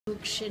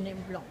Chenin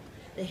Blanc.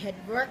 They had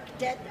worked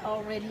that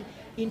already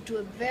into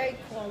a very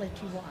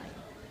quality wine.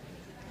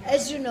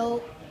 As you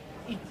know,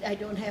 I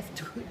don't have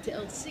to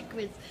tell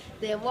secrets,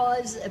 there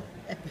was a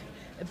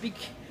big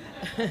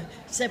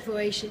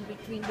separation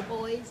between the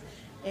boys,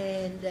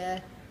 and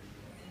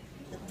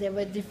there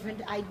were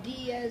different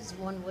ideas.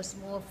 One was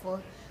more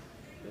for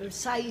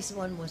size,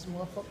 one was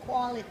more for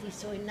quality.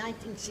 So in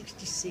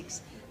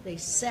 1966, they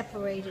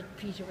separated,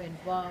 Peter and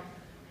Bob,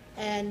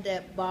 and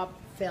Bob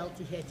felt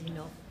he had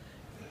enough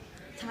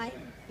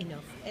time,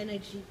 enough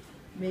energy,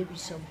 maybe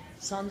some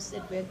sons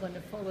that were going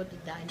to follow the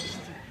dynasty,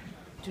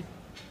 to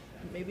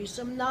maybe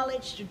some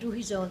knowledge to do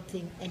his own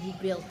thing, and he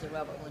built the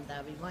Robert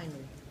Mondavi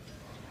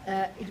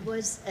Winery. It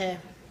was a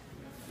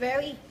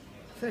very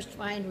first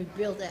winery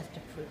built after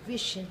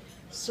Prohibition,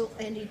 so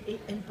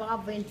and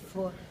Bob went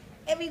for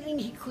everything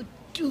he could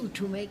do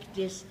to make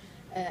this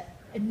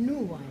a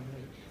new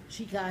winery.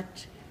 He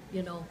got,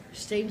 you know,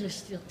 stainless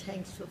steel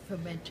tanks for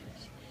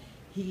fermenters.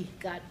 He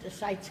got the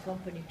Sites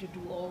Company to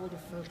do all the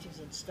filters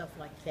and stuff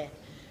like that.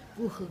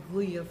 Bucher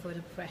Gruyere for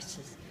the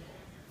presses.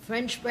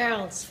 French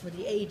barrels for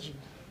the aging.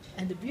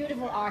 And the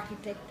beautiful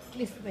architect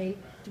Cliff May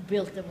to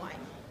build the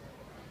wine.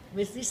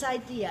 With this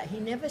idea,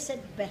 he never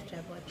said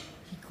better, but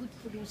he could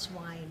produce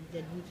wine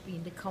that would be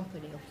in the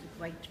company of the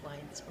great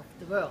wines of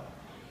the world.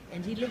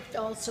 And he looked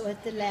also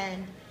at the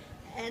land,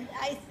 and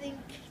I think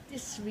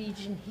this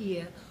region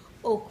here,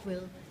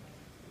 Oakville,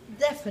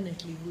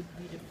 definitely would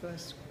be the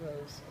first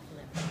groves of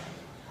Lebanon.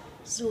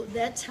 So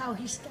that's how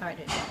he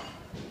started.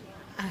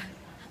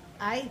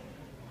 I,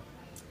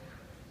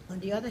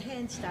 on the other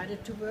hand,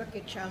 started to work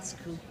at Charles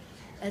Crew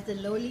as a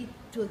lowly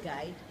tour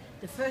guide,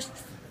 the first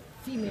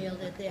female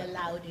that they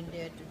allowed in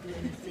there to do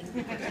anything,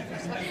 because it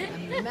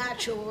was a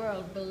macho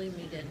world, believe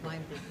me, that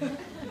wine business.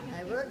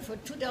 I worked for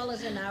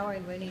 $2 an hour,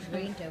 and when it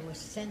rained, I was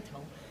sent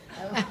home.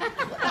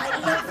 I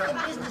loved the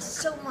business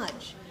so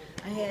much.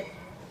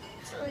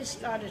 So I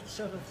started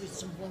sort of with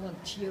some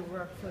volunteer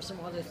work for some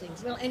other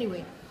things. Well,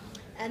 anyway,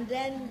 and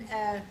then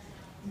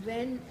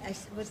when I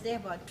was there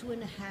about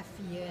 2.5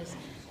 years,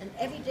 and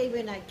every day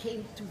when I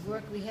came to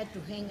work, we had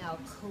to hang our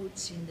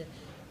coats in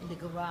the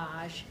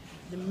garage.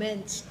 The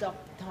men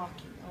stopped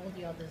talking. All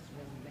the others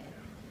were men.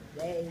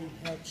 They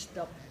had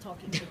stopped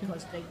talking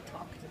because they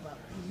talked about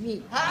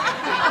me.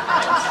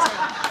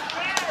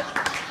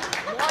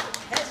 What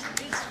has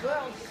this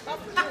world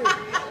come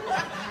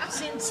to?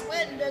 Since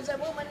when does a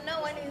woman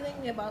know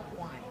anything about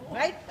wine,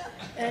 right?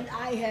 And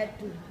I had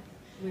to,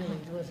 really,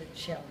 it was a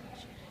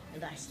challenge.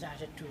 And I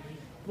started to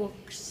read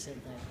books,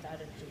 and I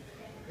started to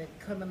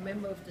become a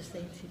member of the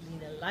St.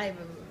 Helena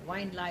Library,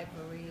 Wine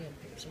Library, and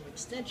some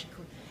extension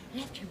course.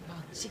 And after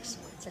about 6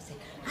 months, I said,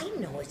 I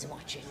know as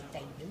much as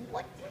they do.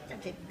 What are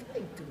they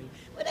doing to me?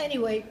 But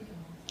anyway,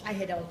 I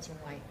had also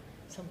my,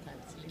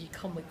 sometimes a little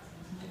comic,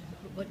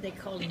 what they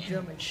call in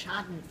German,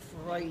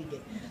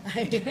 Schadenfreude.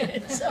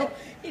 So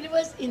it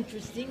was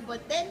interesting.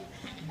 But then,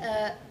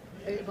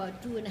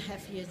 about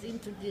 2.5 years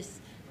into this,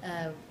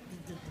 the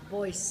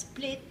boys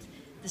split.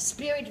 The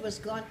spirit was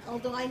gone,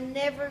 although I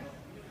never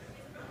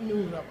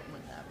knew Robert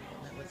Mondavi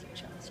when I was at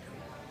Charles Crew.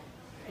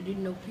 I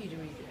didn't know Peter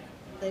either.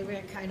 They were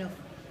kind of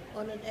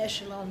on an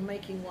echelon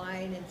making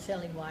wine and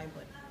selling wine,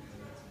 but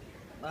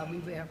while we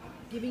were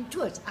giving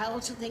tours. I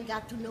also then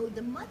got to know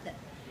the mother.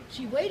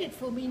 She waited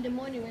for me in the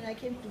morning when I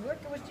came to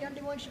work. I was the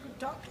only one she could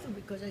talk to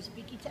because I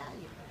speak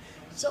Italian.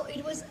 So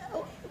it was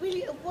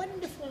really a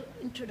wonderful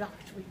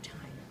introductory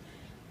time.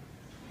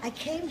 I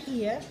came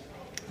here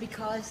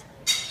because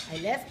I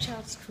left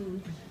Charles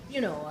Crew.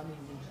 You know, I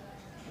mean,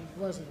 it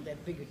wasn't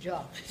that big a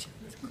job.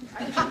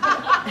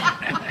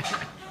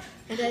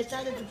 And I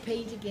started to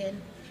paint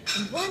again.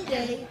 And one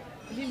day,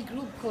 a little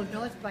group called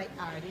North by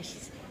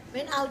Artists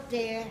went out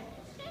there,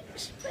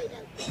 straight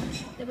out there.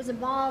 There was a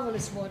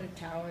marvelous water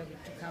tower. We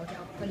took out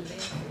our palette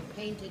and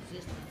painted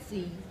this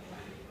scene.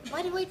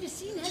 By the way, the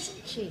scene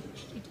hasn't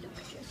changed. It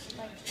looks just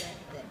like that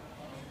then.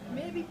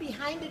 Maybe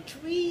behind the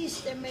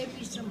trees there may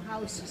be some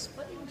houses,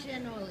 but in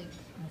general it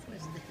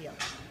was the hill.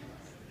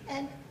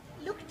 And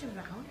looked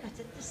around, I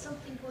said, there's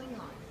something going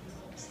on.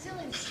 Still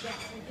in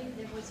scaffolding,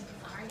 there was an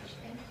arch,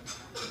 and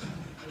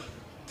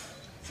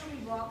so we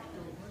walked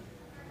over,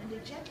 and the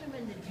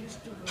gentleman that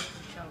used to work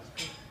for Charles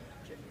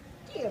Crew,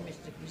 dear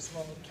Mr.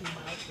 Griswold, came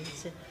out and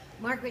said,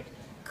 Margaret,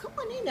 come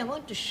on in, I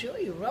want to show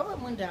you. Robert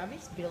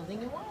Mondavi's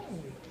building a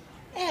winery.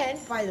 And,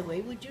 by the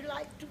way, would you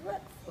like to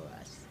work for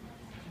us?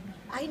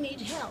 I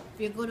need help.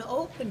 We're going to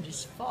open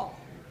this fall.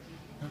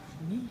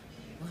 Me?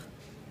 What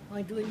am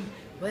I doing?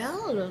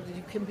 Well,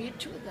 you can be a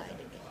tour guide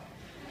again.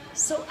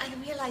 So I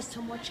realized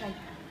how much I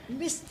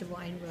missed the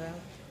wine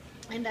world,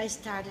 and I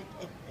started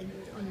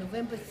on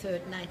November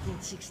 3rd,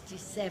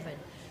 1967.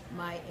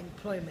 My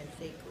employment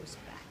day goes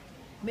back,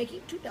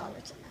 making $2 an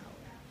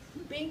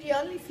hour. Being the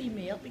only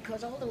female,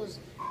 because all those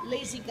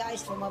lazy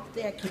guys from up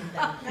there came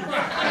down.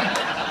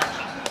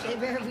 They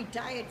were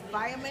retired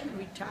firemen,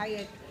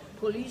 retired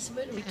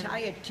policemen,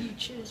 retired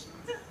teachers,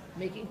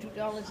 making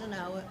 $2 an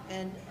hour,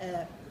 and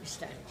we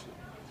started here.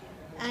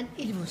 And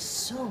it was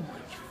so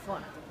much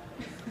fun.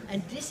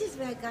 And this is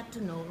where I got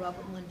to know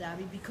Robert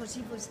Mondavi because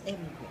he was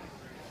everywhere.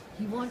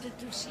 He wanted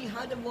to see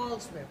how the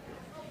walls were built.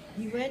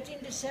 He went in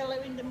the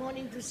cellar in the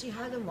morning to see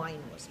how the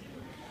wine was made.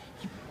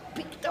 He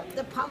picked up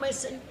the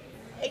pumice and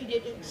ate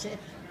it and said,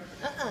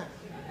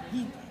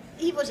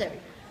 He was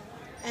everywhere.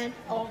 And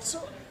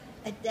also,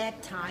 at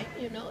that time,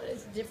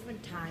 it's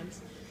different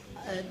times,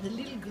 the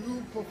little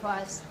group of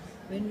us,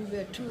 when we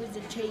were towards the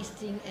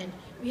tasting, and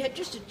we had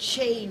just a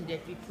chain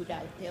that we put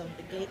out there on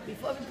the gate.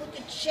 Before we put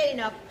the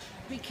chain up,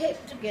 we came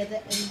together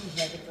and we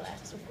had a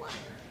glass of wine.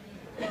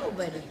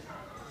 Nobody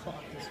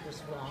thought this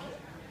was wrong.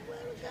 Well,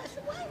 a glass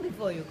of wine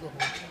before you go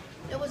home.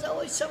 There was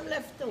always some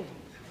left over.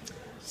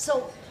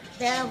 So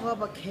there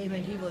Robert came,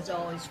 and he was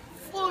always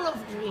full of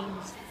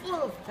dreams,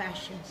 full of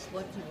passions,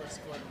 what he was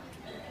going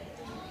to do.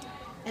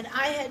 And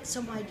I had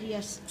some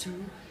ideas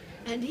too,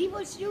 and he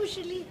was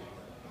usually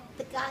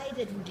the guy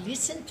that would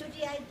listen to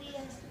the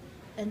ideas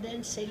and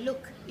then say,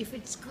 look, if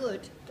it's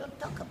good, don't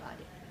talk about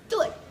it, do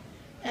it.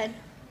 And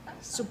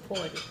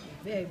supported me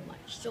very much.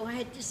 So I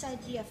had this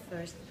idea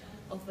first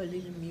of a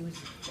little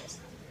music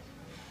festival.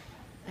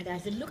 And I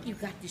said, look, you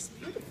got this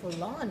beautiful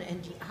lawn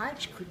and the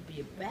arch could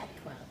be a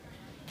background.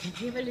 Can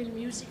you have a little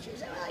music? She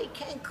said, well, it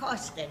can't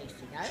cost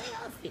anything.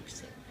 I'll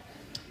fix it.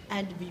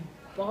 And we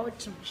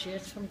borrowed some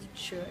chairs from the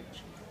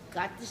church,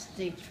 got the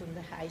stage from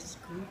the high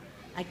school.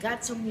 I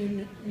got some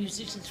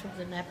musicians from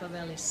the Napa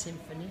Valley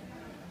Symphony,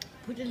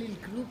 put a little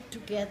group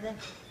together,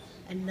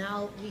 and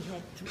now we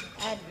had to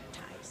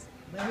advertise.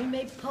 When we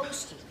made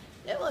posters,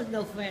 there was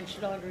no French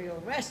Laundry or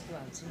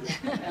restaurants in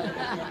Napa Valley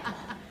at that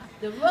time.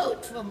 The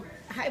road from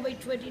Highway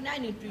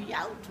 29 into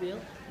Yountville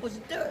was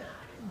dirt.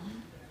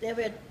 There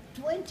were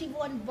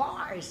 21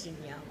 bars in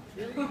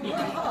Yountville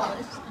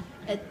because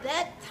at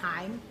that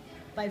time,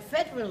 by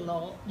federal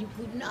law, you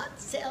could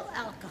not sell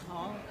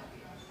alcohol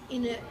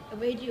in a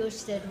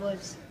radius that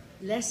was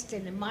less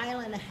than 1.5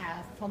 miles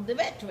from the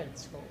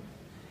veterans' home.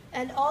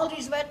 And all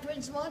these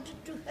veterans wanted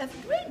to have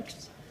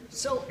drinks.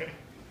 So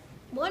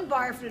one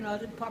bar after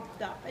another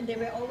popped up, and they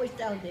were always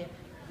down there.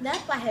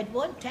 Napa had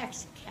one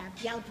taxi cab,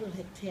 Yountville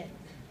had 10.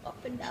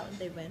 Up and down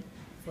they went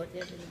for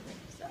their little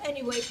drinks. So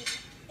anyway,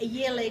 a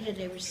year later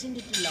they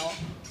rescinded the law,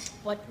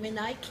 but when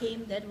I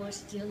came, that was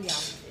still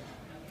Yountville.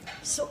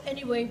 So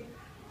anyway,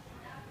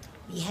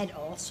 we had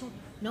also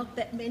not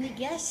that many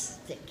guests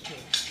that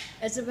came.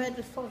 As a matter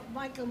of fact,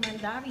 Michael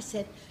Mondavi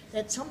said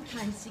that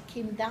sometimes he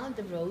came down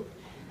the road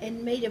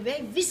and made a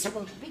very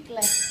visible big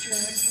left turn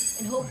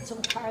and hoped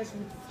some cars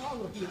would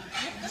follow him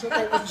so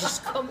they would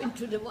just come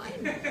into the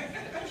winery.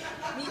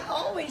 We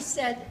always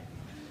said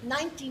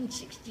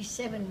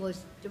 1967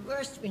 was the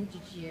worst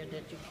vintage year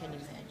that you can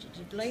imagine.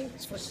 It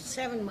rained for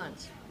 7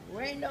 months.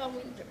 Rained all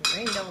winter,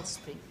 rained all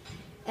spring.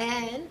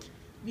 And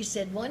we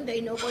said one day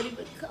nobody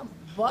would come.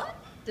 But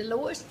the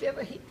lowest we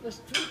ever hit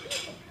was 3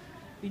 people.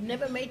 We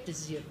never made the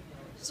 0.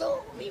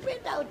 So we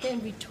went out there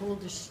and we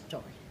told the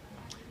story.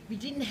 We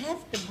didn't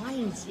have the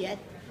wines yet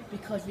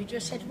because we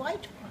just had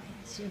white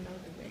wines, the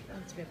red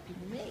ones were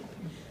being made.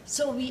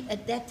 So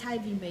at that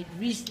time we made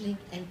Riesling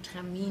and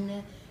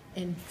Traminer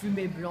and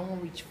Fumé Blanc,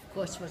 which of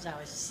course was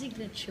our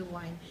signature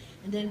wine.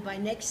 And then by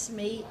next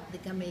May, the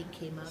Gamay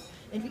came out.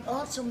 And we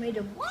also made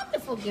a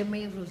wonderful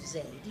Gamay Rosé.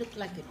 It looked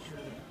like a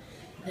dream.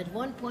 It had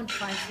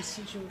 1.5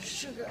 residual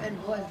sugar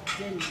and was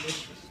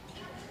delicious.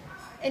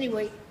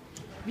 Anyway,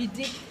 we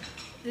did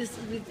this,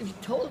 we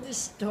told this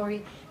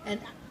story, and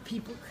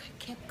people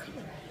kept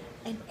coming.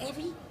 And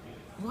every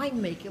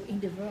winemaker in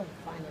the world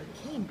finally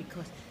came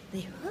because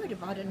they heard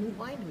about a new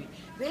winery.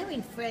 Where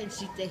in France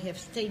did they have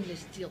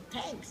stainless steel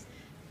tanks?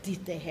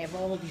 Did they have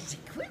all this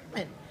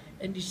equipment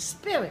and this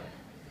spirit?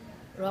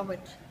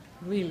 Robert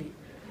really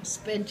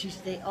spent his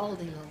day all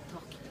day long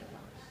talking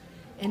about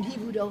it. And he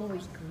would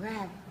always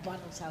grab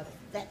bottles out of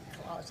that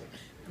closet.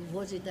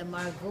 Was it a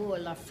Margaux, a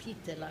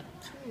Lafite, La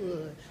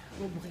Tour,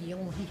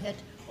 Aubryon? He had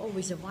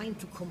always a wine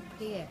to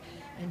compare.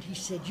 And he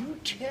said, you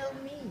tell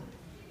me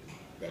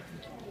that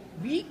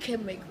we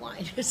can make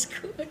wine as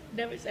good,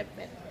 never said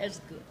better,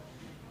 as good.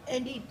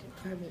 And it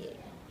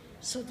permeated.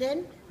 So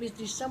then, with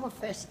the summer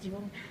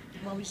festival,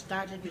 when we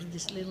started with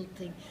this little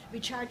thing, we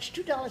charged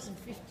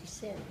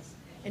 $2.50,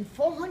 and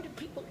 400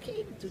 people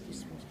came to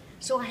this music.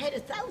 So I had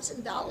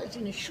 $1,000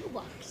 in a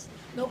shoebox.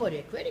 Nobody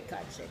had credit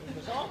card said it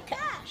was all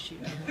cash,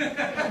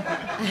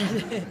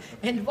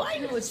 and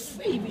wine was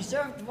free. We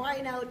served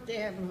wine out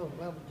there. Well, we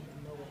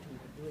didn't know what we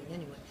were doing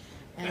anyway.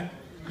 And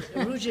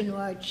Rouge et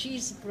Noir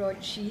cheese,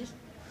 broad cheese.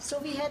 So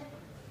we had,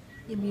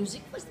 the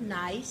music was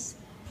nice,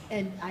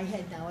 and I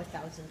had now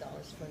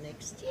 $1,000 for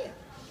next year.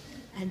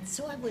 And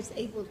so I was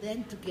able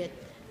then to get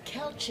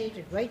Calchet,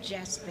 a great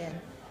jazz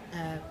band,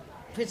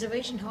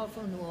 Preservation Hall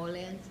from New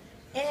Orleans,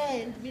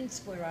 and Vince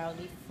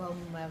Guaraldi from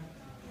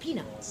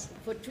Peanuts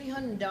for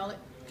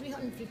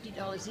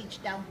 $350 each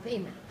down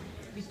payment.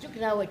 We took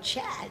our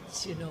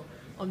chance,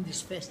 on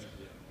this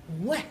festival.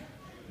 Well,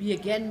 we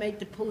again made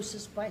the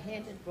posters by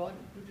hand and brought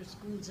it to the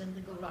schools and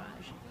the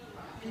garage.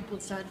 People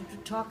started to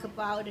talk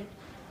about it.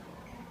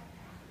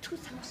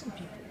 2,000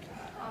 people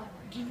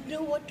didn't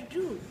know what to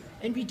do.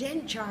 And we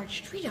then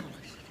charged $3.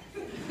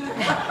 You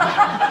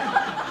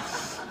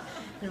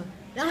know,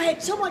 now I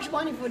had so much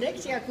money for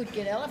next year I could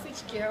get Ella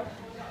Fitzgerald,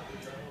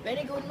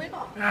 Benny Goodman,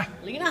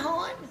 Lena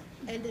Horne,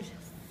 and the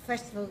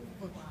festival.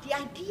 The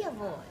idea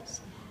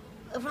was,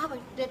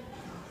 Robert that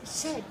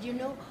said, you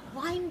know,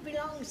 wine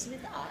belongs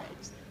with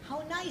art.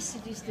 How nice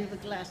it is to have a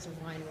glass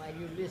of wine while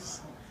you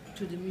listen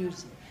to the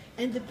music.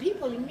 And the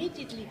people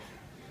immediately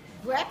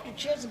grabbed the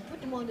chairs and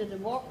put them under the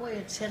walkway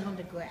and sat on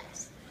the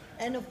grass.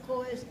 And of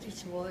course,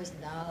 this was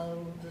now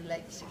the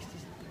late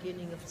 60s,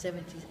 beginning of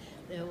 70s.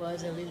 There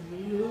was a little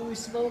blue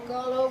smoke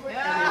all over.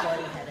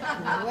 Everybody had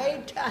a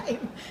great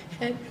time,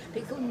 and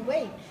they couldn't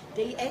wait.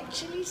 They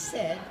actually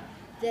said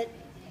that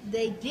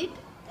they did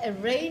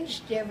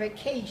arrange their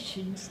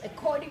vacations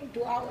according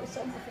to our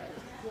summer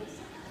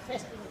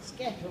festival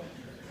schedule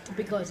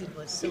because it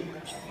was so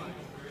much fun.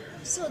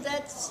 So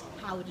that's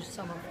how the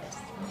summer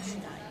festival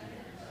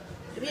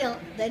started. Well,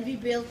 then we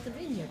built the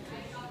vineyard.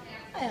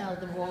 Well,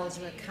 the walls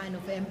were kind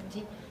of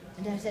empty,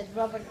 and I said,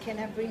 Robert, can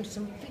I bring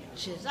some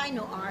pictures? I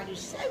know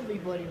artists,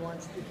 everybody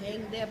wants to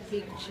hang their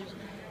pictures.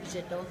 He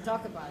said, don't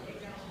talk about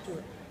it, do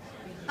it.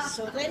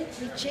 So then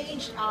we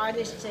changed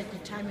artists at the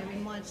time every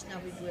month. Now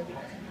we do every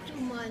 2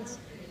 months.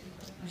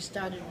 We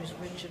started with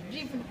Richard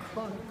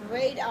Liebenkorn.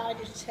 Great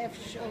artists have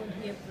shown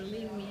here,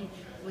 believe me,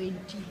 Wayne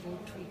Thiebaud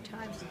 3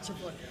 times and so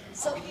forth.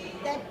 So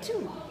that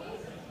too,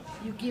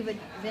 you give a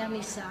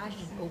vernissage,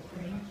 an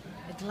opening,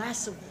 a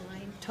glass of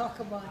wine, talk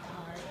about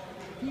art.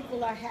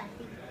 People are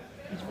happy.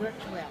 It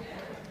worked well.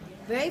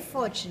 Very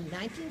fortunate,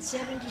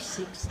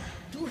 1976,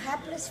 2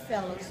 hapless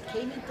fellows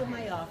came into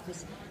my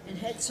office and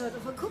had sort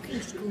of a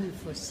cooking school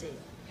for sale.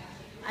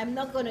 I'm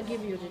not going to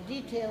give you the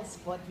details,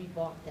 but we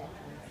bought that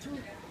one too.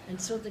 And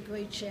so the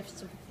great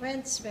chefs of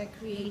France were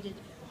created,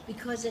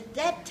 because at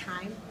that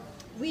time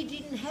we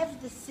didn't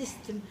have the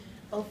system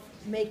of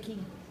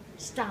making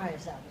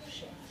stars out of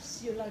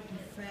chefs. You like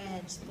in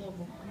France, Paul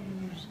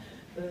Bocuse,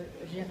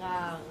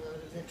 Gérard,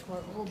 the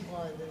Trois Gros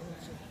brothers,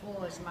 and so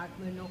forth, Marc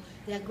Menot.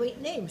 They are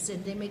great names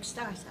and they make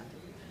stars out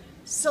of it.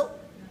 So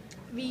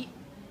we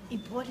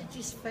imported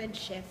these French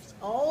chefs,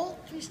 all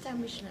 3-star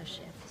Michelin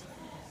chefs,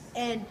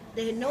 and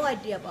they had no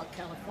idea about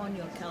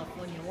California or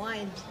California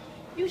wines.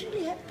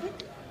 Usually had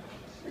pretty.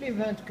 They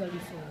weren't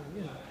California,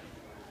 you know.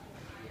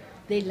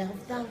 They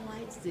loved our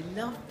wines, they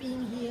loved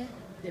being here,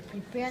 they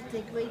prepared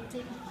their great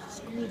things.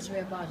 Schools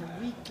were about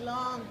a week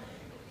long.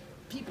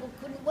 People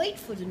couldn't wait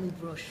for the new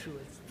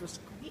brochures. It was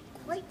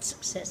quite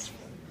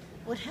successful.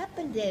 What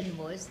happened then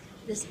was,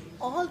 this,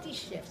 all these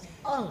chefs,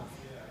 all of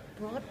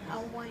them, brought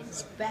our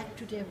wines back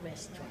to their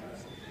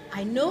restaurants.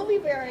 I know we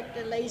were at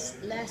the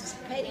last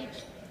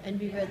page and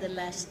we were the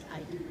last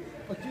item,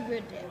 but we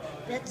were there.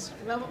 That's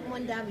Robert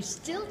Mondavi.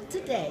 Still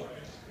today,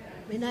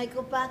 when I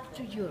go back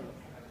to Europe,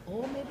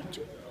 or maybe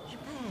to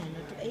Japan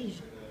or to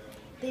Asia,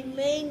 they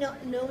may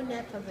not know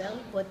Napa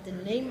Valley, but the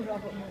name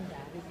Robert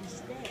Mondavi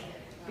is there,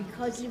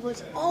 because he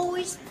was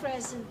always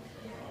present,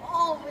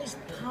 always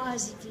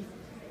positive,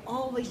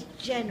 always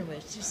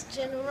generous. His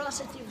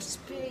generosity of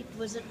spirit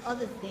was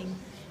another thing.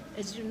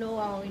 As you know,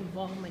 our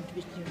involvement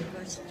with the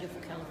University of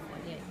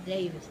California,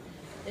 Davis,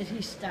 that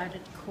he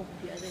started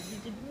Copia, that he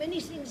did many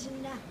things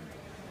in Napa,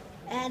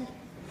 and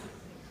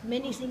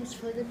many things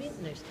for the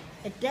vintners.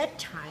 At that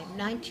time,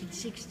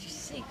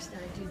 1966,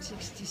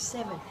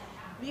 1967,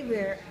 we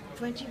were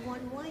 21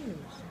 wineries.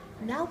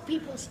 Now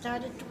people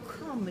started to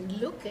come and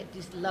look at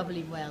this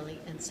lovely valley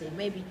and say,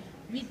 maybe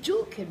we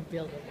too can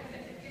build a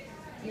wine.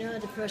 You know,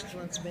 the first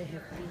ones may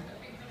have been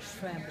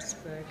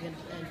Schramsberg and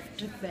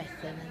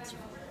Tvetten and so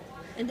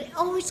on. And they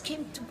always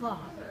came to Bob,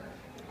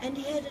 and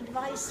he had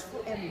advice for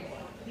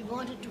everyone. He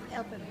wanted to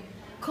help everyone.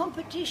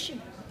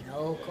 Competition?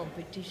 No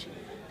competition.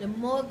 The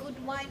more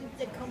good wine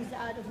that comes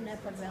out of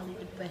Napa Valley,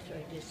 the better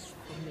it is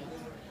for me.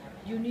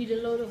 You need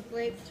a load of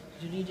grapes,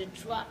 you need a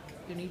truck,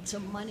 you need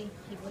some money.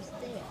 He was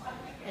there.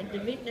 And the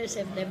vintners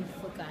have never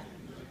forgotten.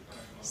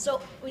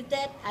 So with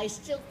that, I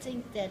still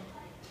think that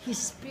his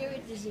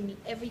spirit is in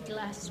every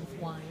glass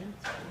of wine.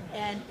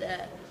 And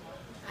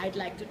I'd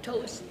like to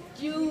toast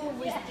you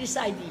with this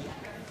idea.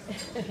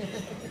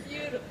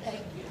 Beautiful.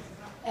 Thank you.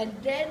 And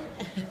then,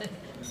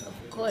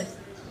 of course,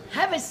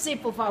 have a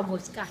sip of our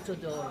Moscato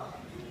d'Oro.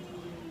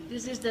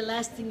 This is the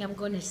last thing I'm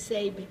going to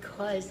say,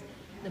 because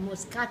the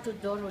Moscato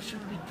d'Oro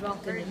should be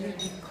drunk and it will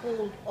be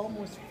cold,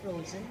 almost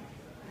frozen.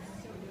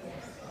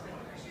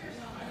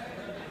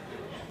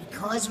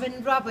 Because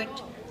when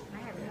Robert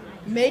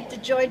made the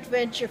joint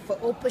venture for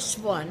Opus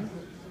One,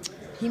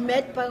 he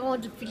met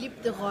Baron de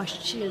Philippe de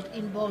Rothschild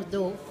in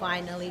Bordeaux,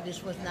 finally.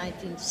 This was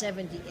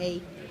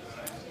 1978.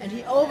 And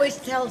he always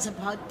tells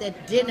about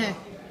that dinner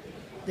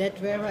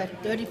that where a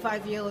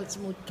 35-year-old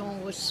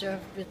mouton was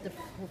served with the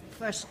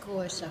first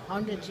course, a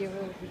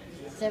 100-year-old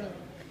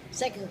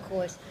second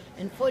course,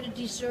 and for the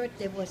dessert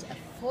there was a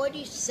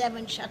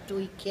 47 Chateau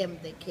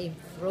Yquem that came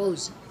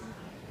frozen.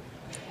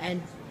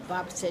 And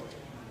Bob said,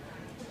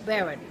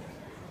 Baron,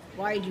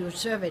 why do you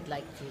serve it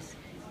like this?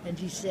 And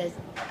he says,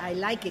 I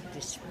like it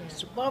this way.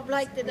 So Bob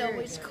liked it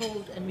always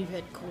cold, and we've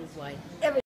had cold wine.